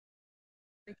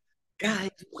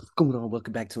Guys, what's going on?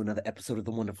 Welcome back to another episode of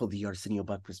the wonderful The Arsenio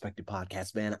Buck Perspective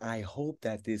Podcast, man. I hope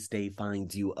that this day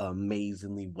finds you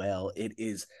amazingly well. It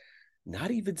is not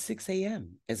even 6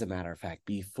 a.m. as a matter of fact,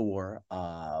 before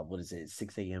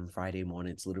 6 a.m. Friday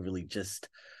morning. It's literally just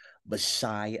but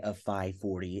shy of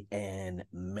 5:40. And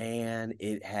man,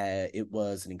 it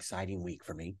was an exciting week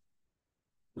for me.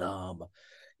 Um,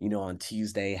 on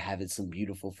Tuesday, having some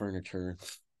beautiful furniture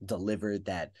delivered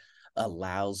that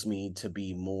allows me to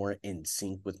be more in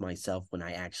sync with myself when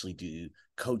I actually do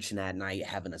coaching at night,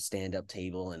 having a stand-up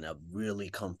table and a really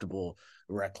comfortable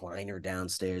recliner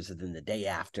downstairs. And then the day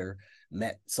after,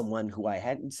 met someone who I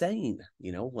hadn't seen,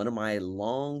 one of my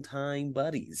longtime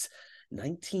buddies.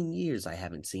 19 years I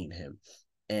haven't seen him.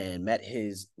 And met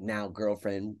his now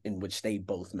girlfriend, in which they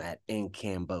both met in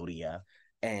Cambodia.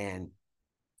 And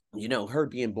her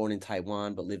being born in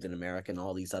Taiwan but lived in America and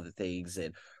all these other things,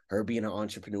 and her being an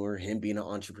entrepreneur, him being an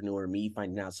entrepreneur, me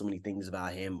finding out so many things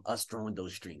about him, us throwing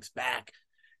those drinks back,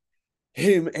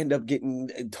 him end up getting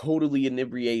totally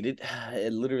inebriated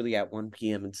literally at 1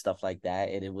 p.m. and stuff like that.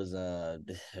 And it was a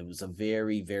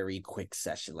very, very quick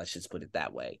session, let's just put it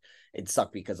that way. It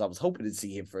sucked because I was hoping to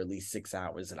see him for at least 6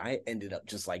 hours, and I ended up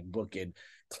just like booking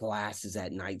classes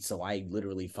at night, so I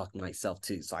literally fucked myself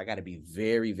too. So I got to be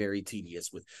very, very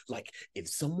tedious with, like, if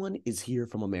someone is here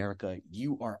from America,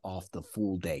 you are off the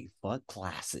full day. Fuck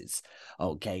classes.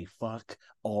 Okay, fuck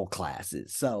all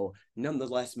classes. So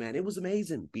nonetheless, man, it was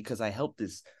amazing because I helped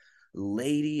this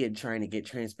lady and trying to get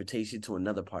transportation to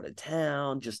another part of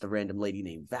town, just a random lady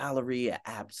named Valerie, an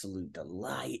absolute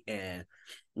delight. And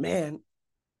man,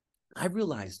 I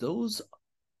realized those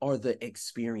are the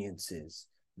experiences,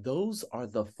 those are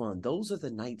the fun, those are the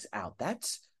nights out.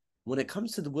 That's when it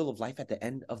comes to the wheel of life at the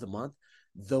end of the month,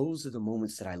 those are the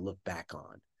moments that I look back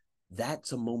on.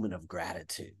 That's a moment of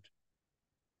gratitude.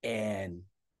 And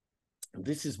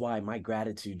this is why my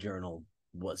gratitude journal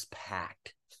was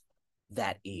packed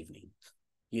that evening,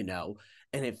 you know,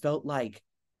 and it felt like,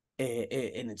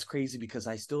 and it's crazy because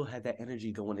I still had that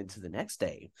energy going into the next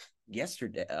day,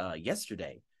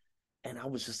 yesterday. And I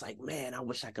was just like, man, I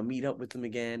wish I could meet up with him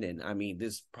again. And I mean,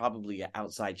 there's probably an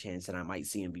outside chance that I might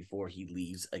see him before he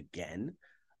leaves again.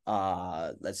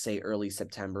 Let's say early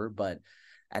September. But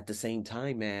at the same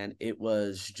time, man, it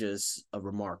was just a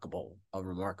remarkable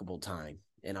time.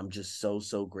 And I'm just so,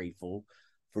 so grateful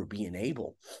for being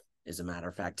able, as a matter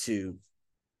of fact, to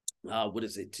what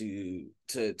is it,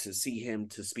 to see him,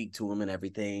 to speak to him and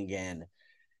everything. And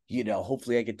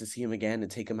hopefully I get to see him again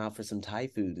and take him out for some Thai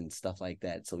food and stuff like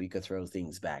that so we could throw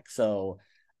things back. So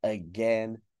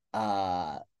again,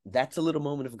 that's a little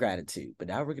moment of gratitude. But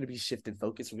now we're going to be shifting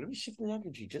focus. We're going to be shifting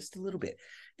energy just a little bit.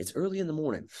 It's early in the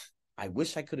morning. I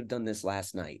wish I could have done this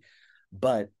last night.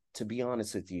 But to be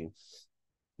honest with you,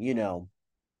 you know,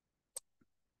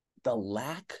 the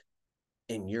lack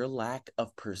and your lack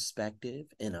of perspective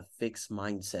and a fixed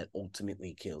mindset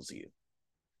ultimately kills you.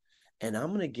 And I'm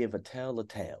going to give a tale of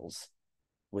tales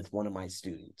with one of my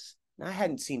students. Now, I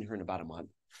hadn't seen her in about a month.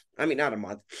 I mean, not a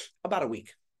month, about a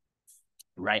week,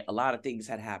 right? A lot of things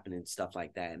had happened and stuff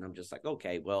like that. And I'm just like,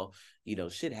 okay, well,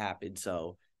 shit happened.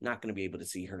 So not going to be able to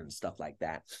see her and stuff like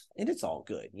that. And it's all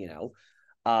good.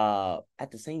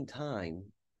 At the same time,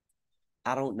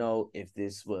 I don't know if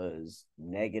this was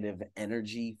negative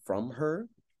energy from her.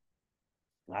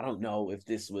 I don't know if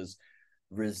this was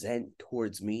resent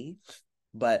towards me,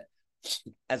 but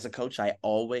as a coach, I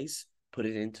always put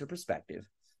it into perspective.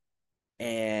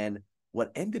 And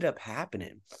what ended up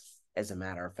happening, as a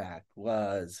matter of fact,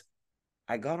 was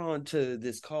I got onto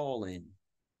this call, and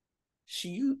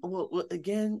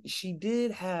again, she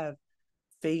did have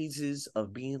phases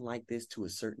of being like this to a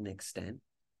certain extent,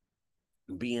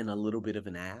 being a little bit of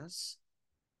an ass.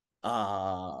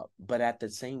 But at the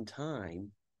same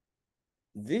time,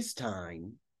 this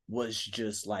time was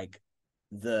just like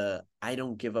the I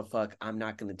don't give a fuck. I'm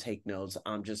not going to take notes.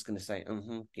 I'm just going to say,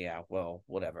 yeah, well,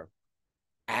 whatever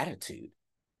attitude.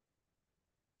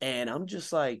 And I'm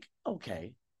just like,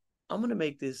 okay, I'm gonna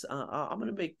make this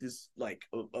like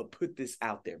put this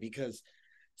out there because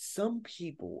some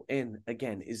people, and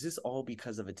again, is this all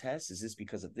because of a test? Is this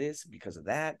because of this, because of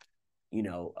that?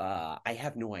 I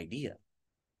have no idea.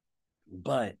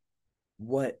 But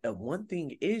what one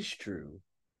thing is true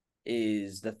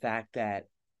is the fact that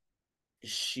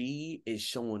she is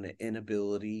showing an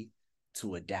inability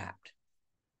to adapt.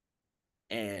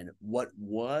 And what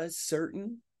was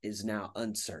certain is now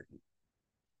uncertain.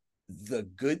 The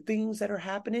good things that are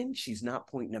happening, she's not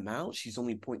pointing them out. She's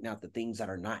only pointing out the things that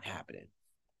are not happening.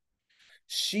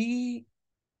 She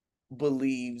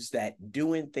believes that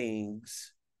doing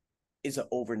things is an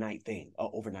overnight thing, an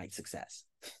overnight success.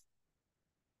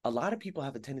 A lot of people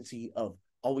have a tendency of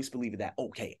always believing that,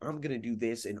 okay, I'm going to do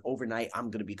this and overnight I'm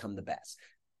going to become the best.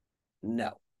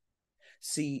 No.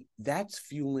 See, that's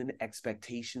fueling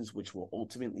expectations, which will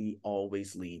ultimately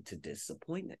always lead to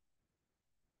disappointment.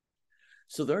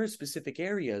 So there are specific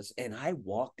areas, and I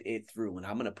walked it through, and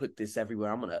I'm gonna put this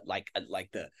everywhere. I'm gonna like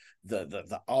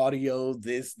the audio,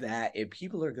 this, that, and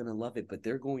people are gonna love it, but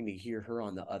they're going to hear her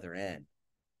on the other end.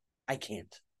 I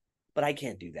can't, but I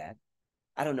can't do that.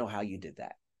 I don't know how you did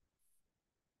that.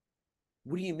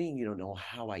 What do you mean you don't know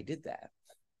how I did that?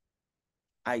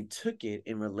 I took it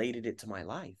and related it to my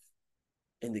life,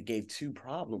 and it gave two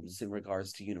problems in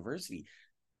regards to university.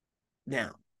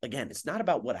 Now, again, it's not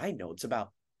about what I know, it's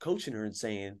about coaching her and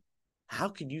saying, how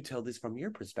can you tell this from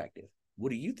your perspective? What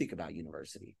do you think about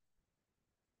university?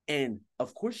 And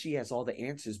of course, she has all the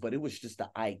answers, but it was just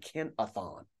the I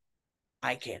can't-a-thon.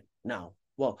 I can't. No.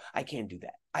 Well, I can't do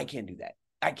that. I can't do that.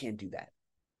 I can't do that.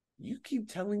 You keep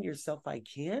telling yourself I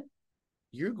can't,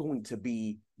 you're going to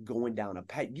be going down a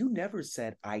path. You never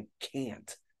said I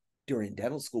can't during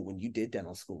dental school when you did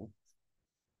dental school.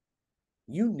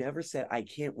 You never said I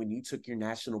can't when you took your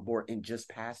national board and just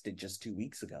passed it just 2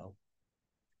 weeks ago.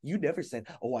 You never said,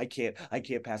 oh, I can't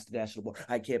pass the national board.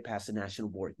 I can't pass the national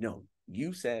board. No,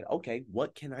 you said, okay,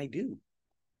 what can I do?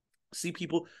 See,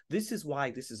 people, this is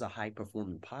why this is a high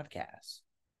performing podcast.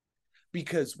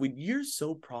 Because when you're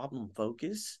so problem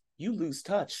focused, you lose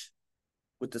touch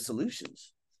with the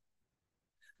solutions.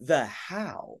 The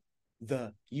how,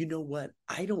 you know what,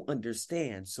 I don't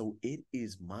understand. So it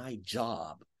is my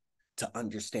job to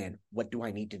understand, what do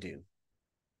I need to do?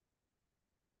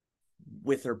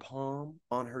 With her palm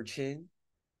on her chin,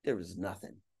 there was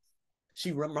nothing.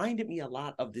 She reminded me a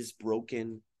lot of this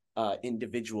broken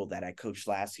individual that I coached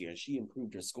last year. She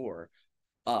improved her score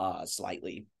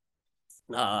slightly.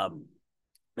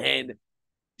 And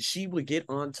she would get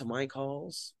onto my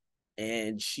calls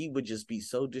and she would just be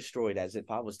so destroyed, as if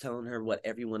I was telling her what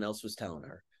everyone else was telling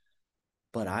her.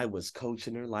 But I was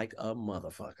coaching her like a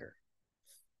motherfucker.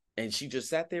 And she just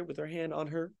sat there with her hand on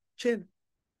her chin.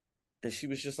 And she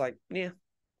was just like, yeah.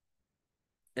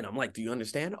 And I'm like, do you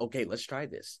understand? Okay, let's try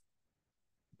this.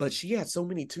 But she had so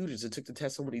many tutors and took the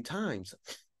test so many times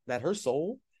that her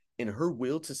soul and her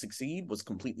will to succeed was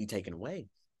completely taken away.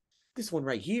 This one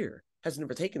right here has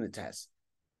never taken the test,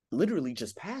 literally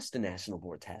just passed the national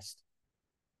board test.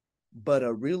 But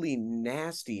a really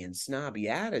nasty and snobby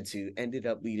attitude ended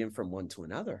up leading from one to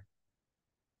another.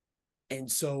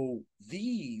 And so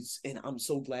and I'm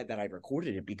so glad that I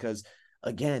recorded it, because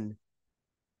again,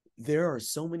 there are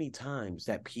so many times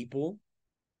that people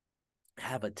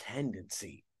have a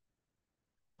tendency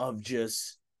of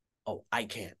just, oh, I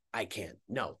can't.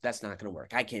 No, that's not going to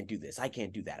work. I can't do this. I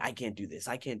can't do that. I can't do this.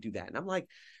 I can't do that. And I'm like,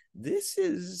 this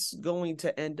is going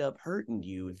to end up hurting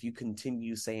you if you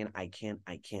continue saying, I can't.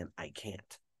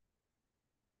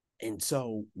 And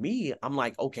so I'm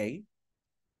like, okay,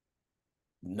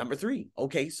 number 3.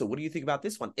 Okay, so what do you think about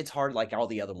this one? It's hard like all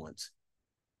the other ones.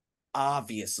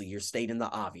 Obviously, you're stating the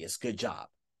obvious. Good job.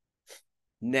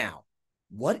 Now,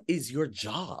 what is your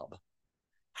job?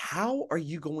 How are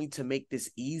you going to make this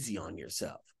easy on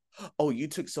yourself? Oh, you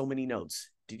took so many notes.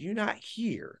 Did you not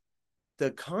hear?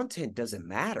 The content doesn't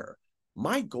matter.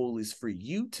 My goal is for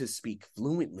you to speak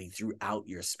fluently throughout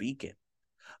your speaking.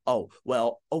 Oh,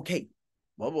 well, okay.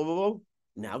 Whoa.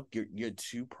 Now you're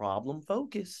too problem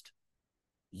focused.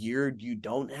 You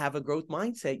don't have a growth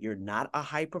mindset. You're not a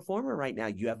high performer right now.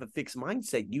 You have a fixed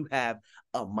mindset. You have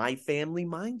a my family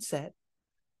mindset.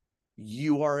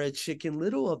 You are a Chicken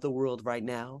Little of the world right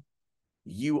now.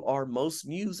 You are most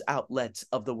news outlets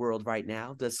of the world right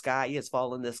now. The sky is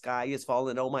falling. The sky is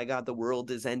falling. Oh my God, the world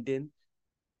is ending.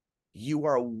 You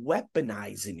are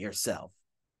weaponizing yourself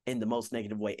in the most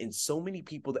negative way. And so many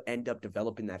people that end up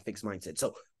developing that fixed mindset.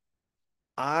 So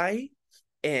I'm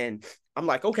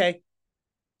like, okay,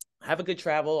 have a good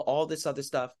travel, all this other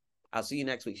stuff. I'll see you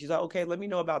next week. She's like, okay, let me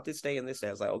know about this day and this day.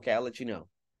 I was like, okay, I'll let you know.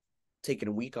 Taking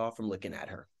a week off from looking at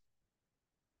her.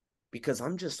 Because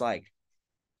I'm just like,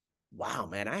 wow,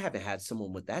 man, I haven't had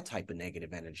someone with that type of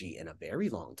negative energy in a very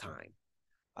long time.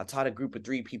 I taught a group of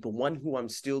 3 people, one who I'm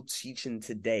still teaching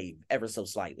today, ever so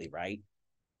slightly, right?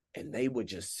 And they would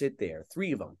just sit there,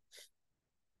 3 of them.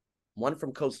 One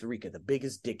from Costa Rica, the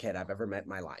biggest dickhead I've ever met in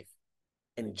my life.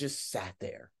 And it just sat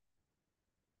there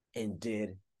and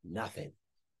did nothing.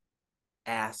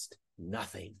 Asked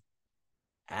nothing.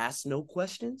 Ask no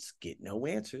questions, get no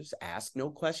answers. Ask no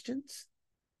questions.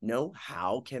 No,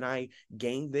 how can I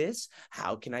gain this?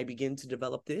 How can I begin to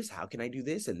develop this? How can I do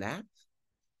this and that?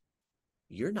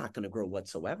 You're not going to grow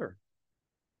whatsoever.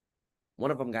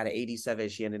 One of them got an 87.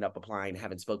 She ended up applying.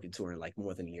 Haven't spoken to her in like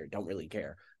more than a year. Don't really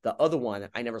care. The other one,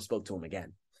 I never spoke to him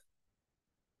again.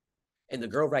 And the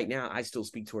girl right now, I still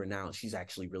speak to her now. She's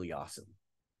actually really awesome.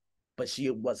 But she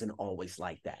wasn't always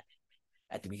like that.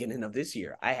 At the beginning of this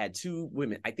year, I had two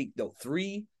women. I think no,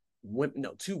 three women,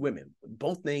 no, two women.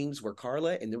 Both names were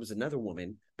Carla, and there was another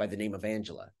woman by the name of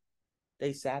Angela.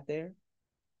 They sat there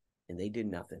and they did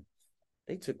nothing.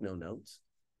 They took no notes.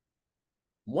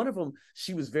 One of them,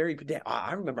 she was very pedantic.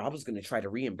 I remember I was going to try to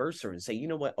reimburse her and say, you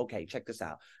know what? Okay, check this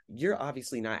out. You're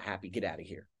obviously not happy. Get out of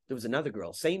here. There was another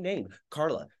girl, same name,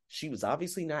 Carla. She was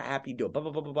obviously not happy. Do it. Blah,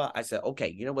 blah, blah, blah, blah. I said, okay,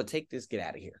 you know what? Take this. Get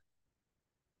out of here.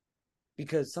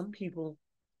 Because some people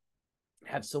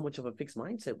have so much of a fixed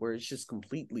mindset where it's just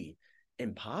completely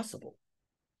impossible.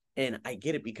 And I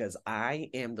get it because I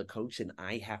am the coach and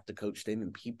I have to coach them,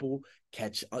 and people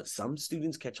catch some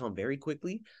students catch on very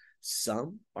quickly.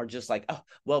 Some are just like, oh,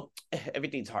 well,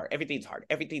 everything's hard. Everything's hard.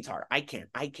 Everything's hard. I can't.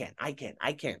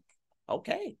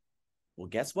 Okay. Well,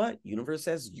 guess what? Universe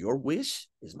says your wish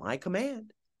is my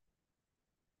command.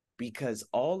 Because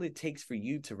all it takes for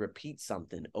you to repeat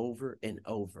something over and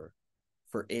over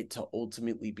for it to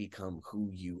ultimately become who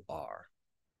you are.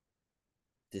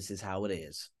 This is how it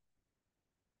is.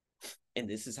 And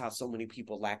this is how so many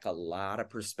people lack a lot of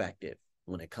perspective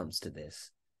when it comes to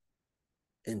this.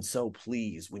 And so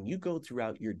please, when you go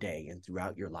throughout your day and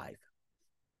throughout your life,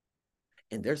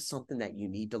 and there's something that you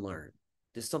need to learn,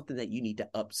 there's something that you need to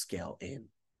upscale in,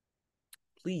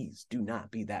 please do not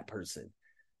be that person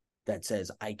that says,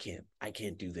 I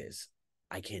can't do this.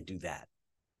 I can't do that.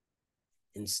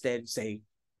 Instead, say,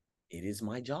 it is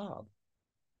my job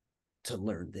to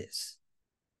learn this.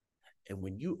 And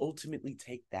when you ultimately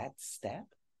take that step,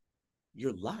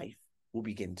 your life will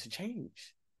begin to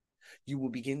change. You will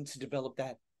begin to develop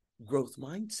that growth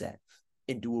mindset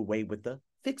and do away with the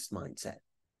fixed mindset.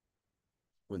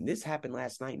 When this happened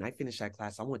last night and I finished that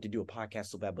class, I wanted to do a podcast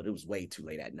so bad, but it was way too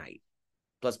late at night.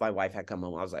 Plus, my wife had come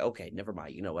home. I was like, okay, never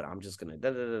mind. You know what? I'm just going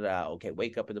to Okay,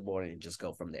 wake up in the morning and just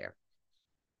go from there.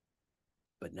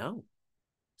 But no.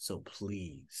 So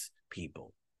please,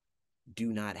 people,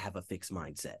 do not have a fixed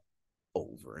mindset.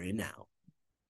 Over and out.